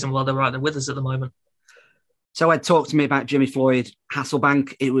the reason why they're right there with us at the moment. So Ed, talk to me about Jimmy Floyd,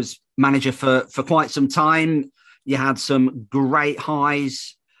 Hasselbank. It was manager for quite some time. You had some great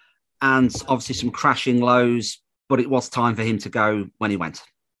highs and obviously some crashing lows, but it was time for him to go when he went.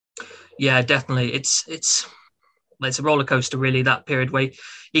 Yeah, definitely. It's a roller coaster, really, that period where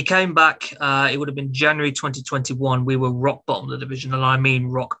he came back. It would have been January 2021. We were rock bottom of the division, and I mean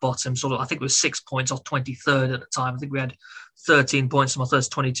rock bottom. I think it was 6 points off 23rd at the time. I think we had 13 points from our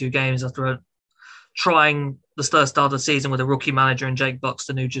first 22 games after trying the first start of the season with a rookie manager and Jake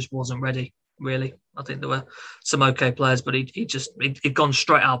Buxton, who just wasn't ready, really. I think there were some okay players, but he'd gone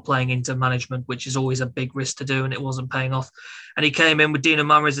straight out playing into management, which is always a big risk to do, and it wasn't paying off. And he came in with Dino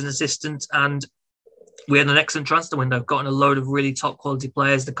Mummer as an assistant, and we had an excellent transfer window, gotten a load of really top quality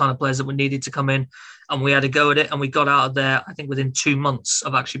players, the kind of players that we needed to come in, and we had a go at it. And we got out of there, I think, within 2 months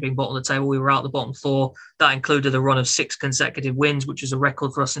of actually being bottom of the table. We were out the bottom four. That included a run of 6 consecutive wins, which is a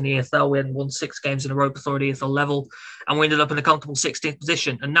record for us in the EFL. We hadn't won 6 games in a row before at EFL level, and we ended up in a comfortable 16th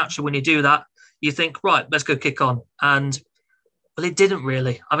position. And naturally, when you do that, you think, right, let's go kick on. And well, it didn't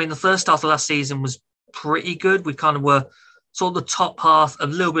really. I mean, the first half of last season was pretty good. We kind of were sort of the top half, a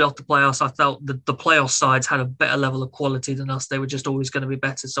little bit off the playoffs. I felt the playoff sides had a better level of quality than us. They were just always going to be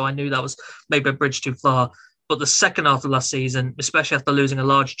better. So I knew that was maybe a bridge too far. But the second half of last season, especially after losing a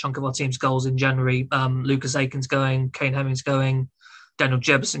large chunk of our team's goals in January, Lucas Aikens going, Kane Hemmings going, Daniel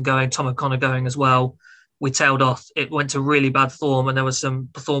Jebison going, Tom O'Connor going as well, we tailed off. It went to really bad form, and there were some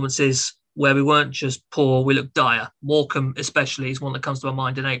performances where we weren't just poor, we looked dire. Morecambe especially is one that comes to my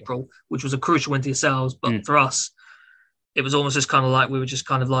mind in April, which was a crucial win to yourselves. But for us, it was almost just kind of like we were just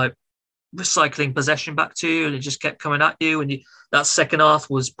kind of like recycling possession back to you, and it just kept coming at you. And that second half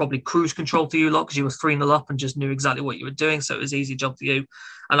was probably cruise control for you lot, because you were 3-0 up and just knew exactly what you were doing. So it was an easy job for you.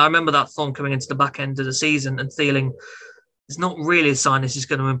 And I remember that form coming into the back end of the season and feeling it's not really a sign this is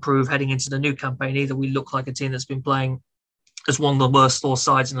going to improve heading into the new campaign either. We look like a team that's been playing as one of the worst 4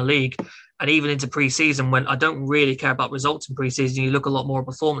 sides in the league. And even into pre-season, when I don't really care about results in pre-season, you look a lot more at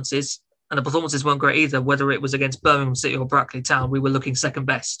performances. And the performances weren't great either, whether it was against Birmingham City or Brackley Town. We were looking second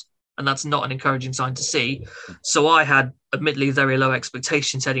best, and that's not an encouraging sign to see. So I had, admittedly, very low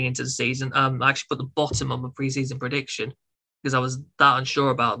expectations heading into the season. I actually put the bottom on my pre-season prediction because I was that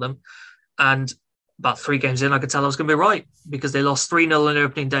unsure about them. And about 3 games in, I could tell I was going to be right, because they lost 3-0 on the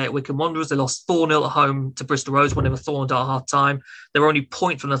opening day at Wycombe Wanderers. They lost 4-0 at home to Bristol Rovers when they were thorned at half-time. Their only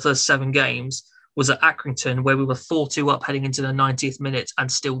point from the first 7 games was at Accrington, where we were 4-2 up heading into the 90th minute and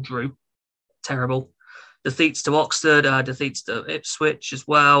still drew. Terrible. Defeats to Oxford, defeats to Ipswich as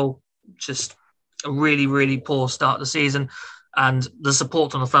well. Just a really, really poor start of the season. And the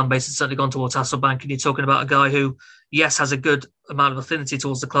support on the fan base has certainly gone towards Hasselbank. And you're talking about a guy who, yes, has a good amount of affinity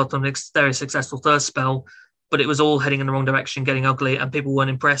towards the club from a very successful first spell, but it was all heading in the wrong direction, getting ugly, and people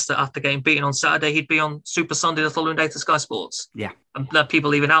weren't impressed that after getting beaten on Saturday, he'd be on Super Sunday the following day to Sky Sports. Yeah. And that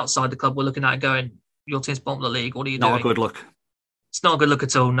people even outside the club were looking at it going, your team's bottom of the league, what are you doing? Not a good look. It's not a good look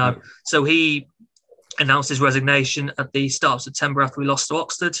at all, no. So he announced his resignation at the start of September after we lost to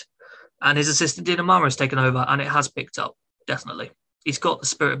Oxford, and his assistant Dino Mummer has taken over, and it has picked up, definitely. He's got the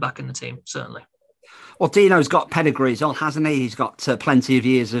spirit back in the team, certainly. Well, Dino's got pedigree as well, hasn't he? He's got plenty of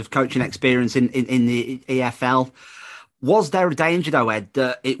years of coaching experience in the EFL. Was there a danger, though, Ed,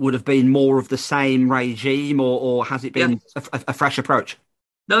 that it would have been more of the same regime, or has it been a fresh approach?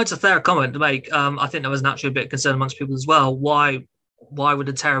 No, it's a fair comment to make. I think there was naturally a bit of concern amongst people as well. Why would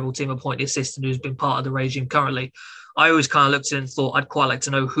a terrible team appoint the assistant who's been part of the regime currently? I always kind of looked at it and thought I'd quite like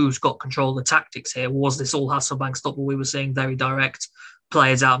to know who's got control of the tactics here. Was this all Hasselbank's football we were seeing, very direct,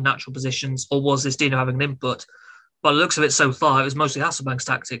 players out of natural positions, or was this Dino having an input? by the looks of it so far, it was mostly Hasselbank's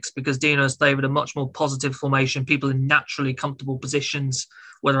tactics because Dino's favoured a much more positive formation, people in naturally comfortable positions,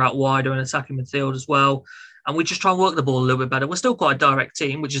 whether out wide or in attacking midfield as well. And we just try and work the ball a little bit better. We're still quite a direct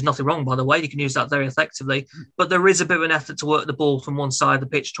team, which is nothing wrong, by the way. You can use that very effectively. But there is a bit of an effort to work the ball from one side of the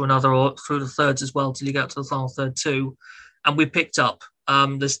pitch to another or through the thirds as well till you get to the final third too. And we picked up.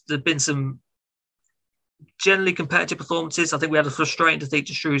 There's been some generally competitive performances. I think we had a frustrating defeat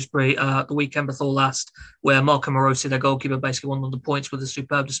to Shrewsbury the weekend before last, where Marco Morosi, their goalkeeper, basically won on the points with a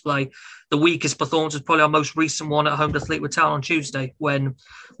superb display. The weakest performance was probably our most recent one at home to Fleetwood Town on Tuesday, when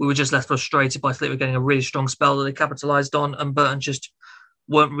we were just left frustrated by Fleetwood getting a really strong spell that they capitalised on, and Burton just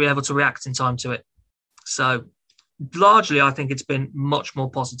weren't really able to react in time to it. So largely, I think it's been much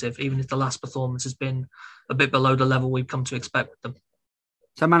more positive, even if the last performance has been a bit below the level we've come to expect with them.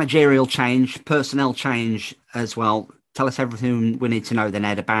 So managerial change, personnel change as well. Tell us everything we need to know then,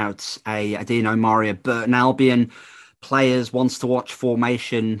 Ed, about a Dino Maria Burton Albion. Players wants to watch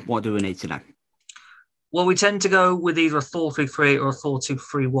formation. What do we need to know? Well, we tend to go with either a 4-3-3 or a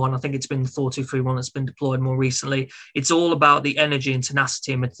 4-2-3-1. I think it's been the 4-2-3-1 that's been deployed more recently. It's all about the energy and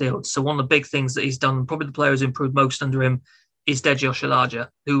tenacity in midfield. So one of the big things that he's done, probably the player who's improved most under him, is Deji Oshalaja,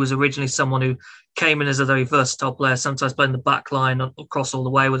 who was originally someone who came in as a very versatile player, sometimes playing the back line across all the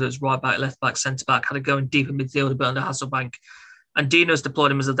way, whether it was right back, left back, centre back, had to go in deep in midfield a bit under Hasselbank. And Dino's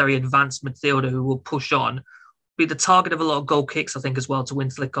deployed him as a very advanced midfielder who will push on, be the target of a lot of goal kicks, I think, as well, to win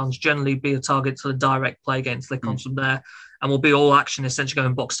flick-ons, generally be a target to the direct play against flick-ons from there, and will be all action, essentially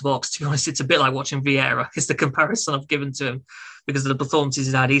going box to box. To be honest, it's a bit like watching Vieira, is the comparison I've given to him, because of the performances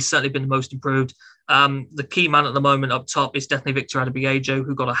he's had. He's certainly been the most improved. The key man at the moment up top is definitely Victor Adebayo,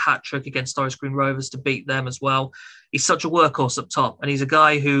 who got a hat-trick against Forest Green Rovers to beat them as well. He's such a workhorse up top, and he's a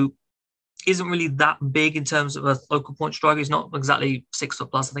guy who isn't really that big in terms of a local point striker. He's not exactly 6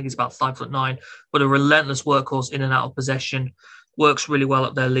 foot plus. I think he's about 5'9", but a relentless workhorse in and out of possession. Works really well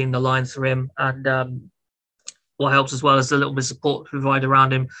up there, leading the line through him. And what helps as well is the little bit of support provided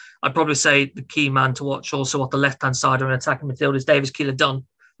around him. I'd probably say the key man to watch also off the left-hand side or an attacking midfield is Davis Keeler-Dunn,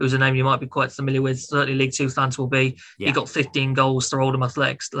 who's a name you might be quite familiar with. Certainly League Two fans will be. Yeah. He got 15 goals for Oldham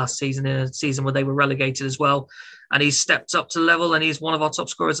Athletics last season, in a season where they were relegated as well. And he's stepped up to level, and he's one of our top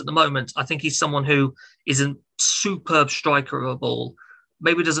scorers at the moment. I think he's someone who is a superb striker of a ball.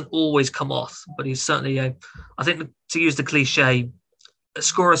 Maybe doesn't always come off, but he's certainly I think, to use the cliche, a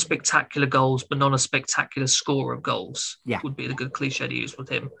scorer of spectacular goals, but not a spectacular scorer of goals, would be the good cliche to use with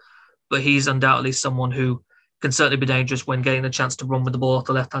him. But he's undoubtedly someone who can certainly be dangerous when getting a chance to run with the ball off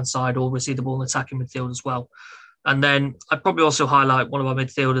the left-hand side or receive the ball in attacking midfield as well. And then I'd probably also highlight one of our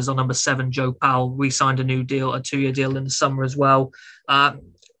midfielders on number 7, Joe Powell. We signed a new deal, a 2-year deal in the summer as well.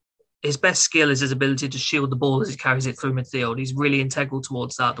 His best skill is his ability to shield the ball as he carries it through midfield. He's really integral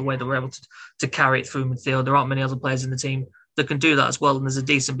towards that, the way that we're able to carry it through midfield. There aren't many other players in the team that can do that as well, and there's a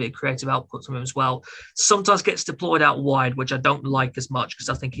decent bit of creative output from him as well. Sometimes gets deployed out wide, which I don't like as much, because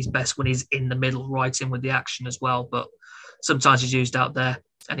I think he's best when he's in the middle, right in with the action as well. But sometimes he's used out there,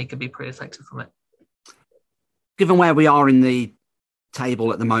 and he can be pretty effective from it. Given where we are in the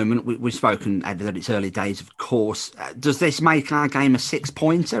table at the moment, we've spoken, Ed, that it's early days, of course. Does this make our game a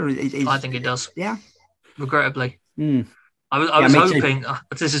 6-pointer? I think it does. Yeah, regrettably. I was hoping.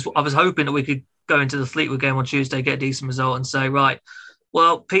 I was hoping that we could go into the Fleetwood game on Tuesday, get a decent result, and say, right,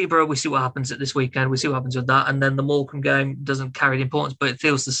 well, Peterborough, we see what happens at this weekend. We see what happens with that, and then the Morecambe game doesn't carry the importance, but it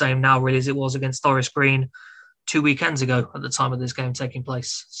feels the same now, really, as it was against Forest Green 2 weekends ago at the time of this game taking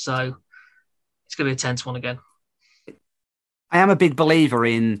place. So it's going to be a tense one again. I am a big believer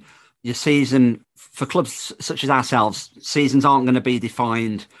in your season. For clubs such as ourselves, seasons aren't going to be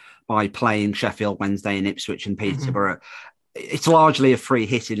defined by playing Sheffield Wednesday and Ipswich and Peterborough. It's largely a free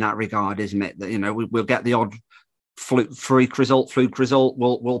hit in that regard, isn't it? That, you know, we'll get the odd fluke result.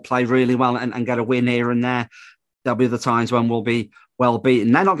 We'll play really well and get a win here and there. There'll be the times when we'll be well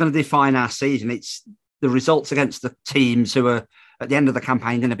beaten. They're not going to define our season. It's the results against the teams who are at the end of the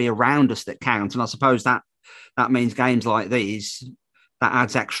campaign going to be around us that count. And I suppose that means games like these, that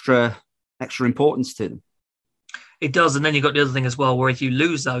adds extra importance to them. It does. And then you've got the other thing as well, where if you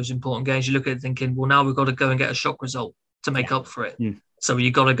lose those important games, you look at it thinking, well, now we've got to go and get a shock result to make up for it. So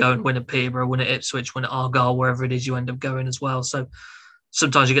you've got to go and win at Peterborough, win at Ipswich, win at Argyle, wherever it is you end up going as well. So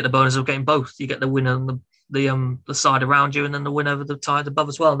sometimes you get the bonus of getting both. You get the win on the side around you, and then the win over the side above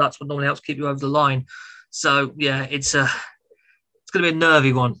as well. And that's what normally helps keep you over the line. So yeah, it's going to be a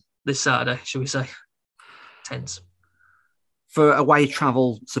nervy one this Saturday, shall we say? Tense. For away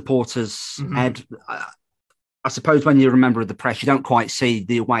travel supporters, Ed, I suppose when you're a member of the press, you don't quite see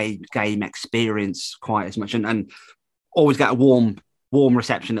the away game experience quite as much, and always get a warm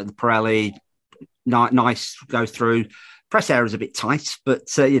reception at the Pirelli. nice go through. Press area is a bit tight, but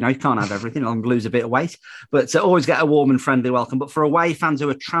you can't have everything. I'll lose a bit of weight, but always get a warm and friendly welcome. But for away fans who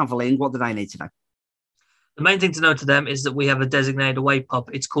are travelling, what do they need to know? The main thing to know to them is that we have a designated away pub.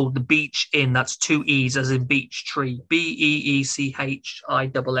 It's called the Beech Inn. That's 2 E's as in beech tree. Beechin.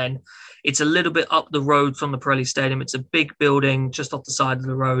 It's a little bit up the road from the Pirelli Stadium. It's a big building just off the side of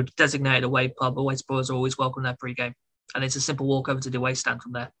the road. Designated away pub. Away supporters are always welcome there pre-game. And it's a simple walk over to the away stand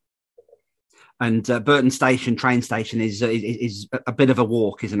from there. And Burton Station, train station, is a bit of a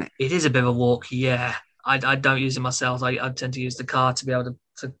walk, isn't it? It is a bit of a walk, yeah. I don't use it myself. I tend to use the car to be able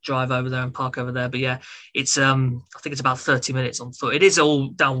to drive over there and park over there. But yeah, it's I think it's about 30 minutes on foot. It is all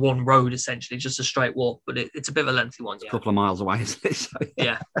down one road, essentially, just a straight walk, but it's a bit of a lengthy one. Yeah. A couple of miles away, isn't it? So,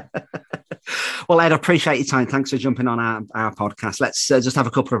 yeah. Well, Ed, I appreciate your time. Thanks for jumping on our podcast. Let's just have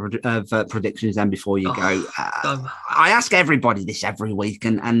a couple of predictions then before you go. I ask everybody this every week,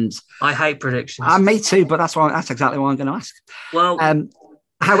 and I hate predictions. Me too, but that's exactly what I'm going to ask. Well,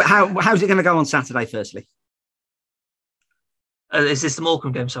 how's it going to go on Saturday? Firstly, is this the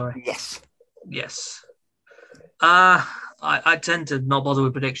Morecambe game? Sorry. Yes. I tend to not bother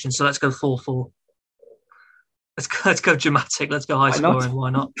with predictions, so let's go 4-4. Let's go dramatic. Let's go high scoring. Why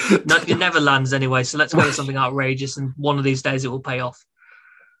not? No, it never lands anyway. So let's go with something outrageous, and one of these days it will pay off.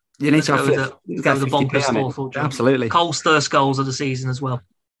 You need to go with the bonkers score. Absolutely. Cole's first goals of the season as well.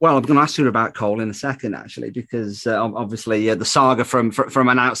 Well, I'm going to ask you about Cole in a second, actually, because obviously the saga from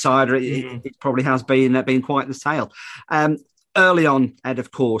an outsider, it probably has been quite the tale. Early on, Ed, of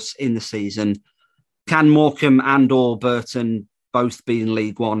course, in the season, can Morecambe and/or Burton both be in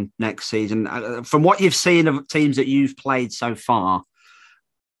League One next season? From what you've seen of teams that you've played so far,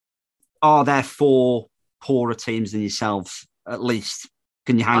 are there 4 poorer teams than yourselves, at least?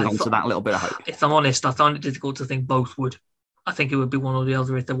 Can you hang on to that little bit of hope? If I'm honest, I find it difficult to think both would. I think it would be one or the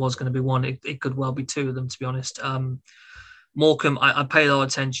other. If there was going to be one, it could well be 2 of them, to be honest. Morecambe, I pay a lot of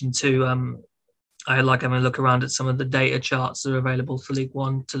attention to. I like having a look around at some of the data charts that are available for League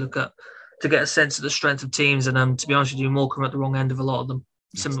One to get a sense of the strength of teams. And to be honest with you, Morecambe are at the wrong end of a lot of them,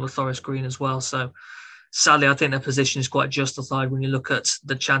 similar with Forest Green as well. So sadly, I think their position is quite justified when you look at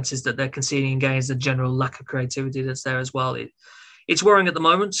the chances that they're conceding in games, the general lack of creativity that's there as well. It's worrying at the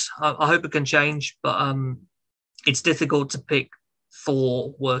moment. I hope it can change, but it's difficult to pick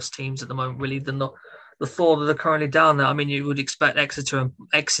 4 worse teams at the moment, really, than the 4 that are currently down there. I mean, you would expect Exeter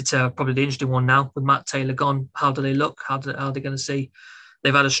probably the interesting one now with Matt Taylor gone. How do they look? How are they going to see?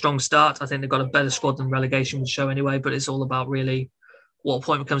 They've had a strong start. I think they've got a better squad than relegation would show anyway, but it's all about really what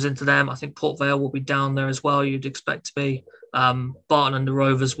appointment comes into them. I think Port Vale will be down there as well. You'd expect to be. Barton and the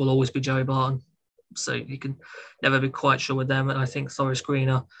Rovers will always be Joey Barton. So you can never be quite sure with them. And I think Forest Green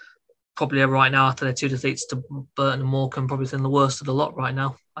are probably right now, after their 2 defeats to Burton and Morecambe, probably the worst of the lot right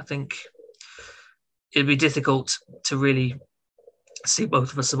now. I think it'd be difficult to really see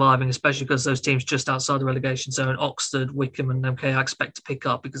both of us surviving, especially because those teams just outside the relegation zone, Oxford, Wickham and MK, I expect to pick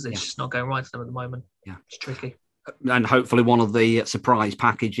up because it's just not going right for them at the moment. Yeah, it's tricky. And hopefully one of the surprise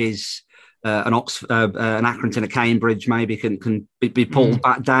packages, an Accrington, a Cambridge maybe can be pulled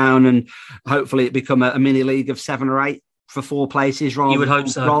back down, and hopefully it become a mini league of 7 or 8 for 4 places rather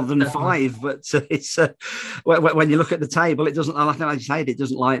than definitely. 5. But it's when you look at the table, it doesn't. I think, like you said, it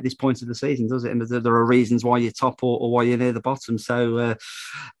doesn't lie at this point of the season, does it? And there are reasons why you're top or why you're near the bottom. So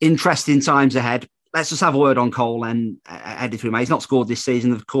interesting times ahead. Let's just have a word on Cole and Ed, if we may. He's not scored this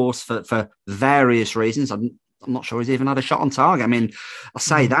season, of course, for various reasons. I'm not sure he's even had a shot on target. I mean, I'll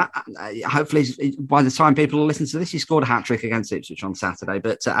say that. Hopefully, by the time people listen to this, he scored a hat-trick against Ipswich on Saturday.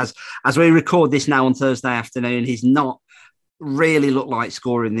 But as we record this now on Thursday afternoon, he's not really looked like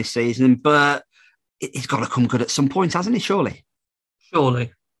scoring this season. But he's got to come good at some point, hasn't he, surely?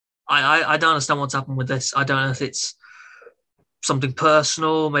 Surely. I don't understand what's happened with this. I don't know if it's something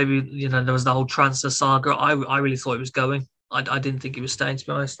personal. Maybe, there was the whole transfer saga. I really thought he was going. I didn't think he was staying, to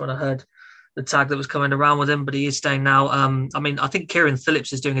be honest, when I heard the tag that was coming around with him, but he is staying now. I think Kieran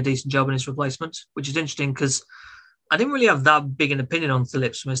Phillips is doing a decent job in his replacement, which is interesting because I didn't really have that big an opinion on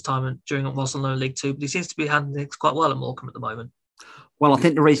Phillips from his time during whilst on League Two, but he seems to be handling things quite well at Morecambe at the moment. Well, I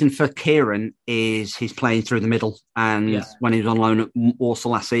think the reason for Kieran is he's playing through the middle, and when he was on loan at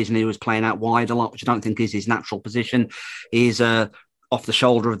Walsall last season, he was playing out wide a lot, which I don't think is his natural position. He's off the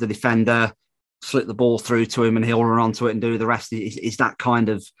shoulder of the defender, slip the ball through to him, and he'll run onto it and do the rest. He's that kind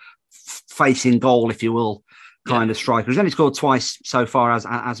of facing goal, if you will, kind of striker. He's only scored twice so far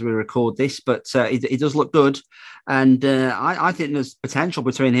as we record this, but he does look good, and I think there's potential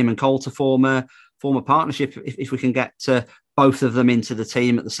between him and Cole to form a partnership if we can get both of them into the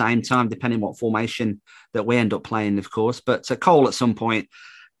team at the same time, depending what formation that we end up playing, of course. But Cole at some point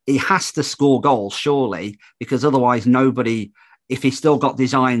he has to score goals, surely, because otherwise nobody, if he's still got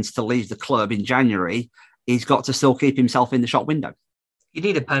designs to leave the club in January, he's got to still keep himself in the shop window. You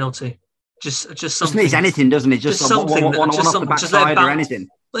need a penalty. Just something. Just needs anything, doesn't he? Just something. One off the backside or anything.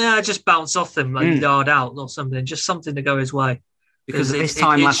 Yeah, just bounce off him like a yard out or something. Just something to go his way. Because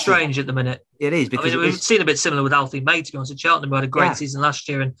it's strange at the minute. It is. Because we've seen a bit similar with Alfie May, to be honest. At Cheltenham, who had a great season last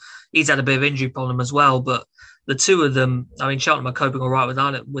year, and he's had a bit of injury problem as well. But the two of them, I mean, Cheltenham are coping all right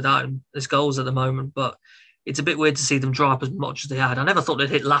without him as goals at the moment. But it's a bit weird to see them dry up as much as they had. I never thought they'd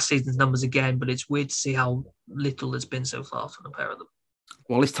hit last season's numbers again, but it's weird to see how little there's been so far from the pair of them.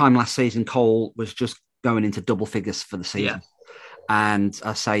 Well, this time last season, Cole was just going into double figures for the season. Yeah. And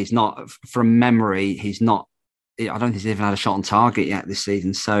I say he's not, from memory, he's not, I don't think he's even had a shot on target yet this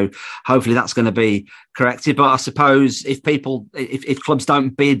season. So hopefully that's going to be corrected. But I suppose if clubs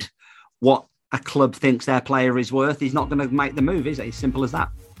don't bid what a club thinks their player is worth, he's not going to make the move, is it? As simple as that.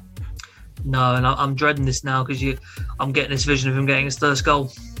 No, and I'm dreading this now because I'm getting this vision of him getting his first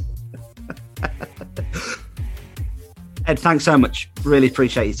goal. Ed, thanks so much. Really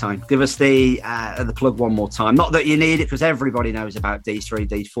appreciate your time. Give us the plug one more time. Not that you need it because everybody knows about D3,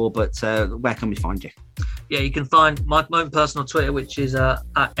 D4, but where can we find you? Yeah, you can find my own personal Twitter, which is at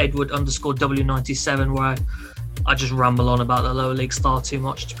Edward_W97, where I just ramble on about the lower leagues far too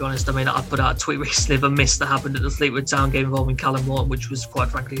much, to be honest. I mean, I put out a tweet recently of a miss that happened at the Fleetwood Town game involving Callum Morton, which was quite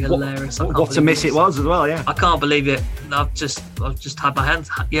frankly hilarious. What a miss it was as well, yeah. I can't believe it. I've just had my hands.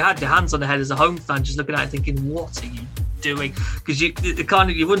 You had your hands on the head as a home fan, just looking at it, thinking, "What are you doing?" Because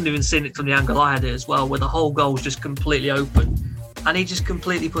you wouldn't even seen it from the angle I had it as well, where the whole goal was just completely open, and he just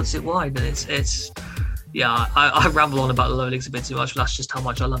completely puts it wide, and it's. Yeah, I ramble on about the lower leagues a bit too much, but that's just how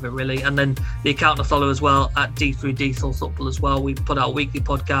much I love it, really. And then the account to follow as well, at D3D Football as well. We put out a weekly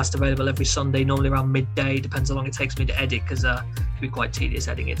podcast available every Sunday, normally around midday. Depends how long it takes me to edit, because it can be quite tedious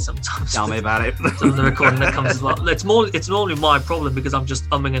editing it sometimes. Tell me about it. Some of the recording that comes as well. It's normally my problem, because I'm just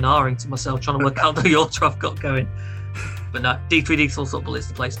umming and ahhing to myself, trying to work out the yacht I've got going. But no, D3D Football is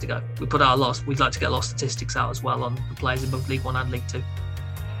the place to go. We put out we'd like to get a lot of statistics out as well on the players in both League 1 and League 2.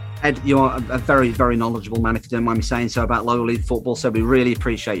 Ed, you are a very, very knowledgeable man, if you don't mind me saying so, about lower league football. So we really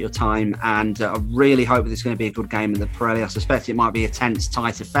appreciate your time, and I really hope that it's going to be a good game in the Pirelli. I suspect it might be a tense,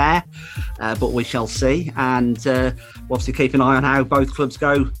 tight affair, but we shall see. And we'll obviously keep an eye on how both clubs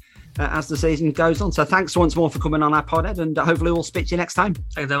go as the season goes on. So thanks once more for coming on our pod, Ed, and hopefully we'll speak to you next time.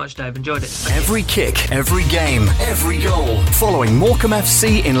 Thank you very much, Dave. Enjoyed it. Every kick, every game, every goal. Following Morecambe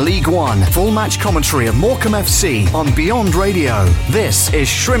FC in League 1. Full match commentary of Morecambe FC on Beyond Radio. This is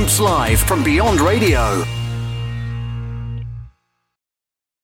Shrimps Live from Beyond Radio.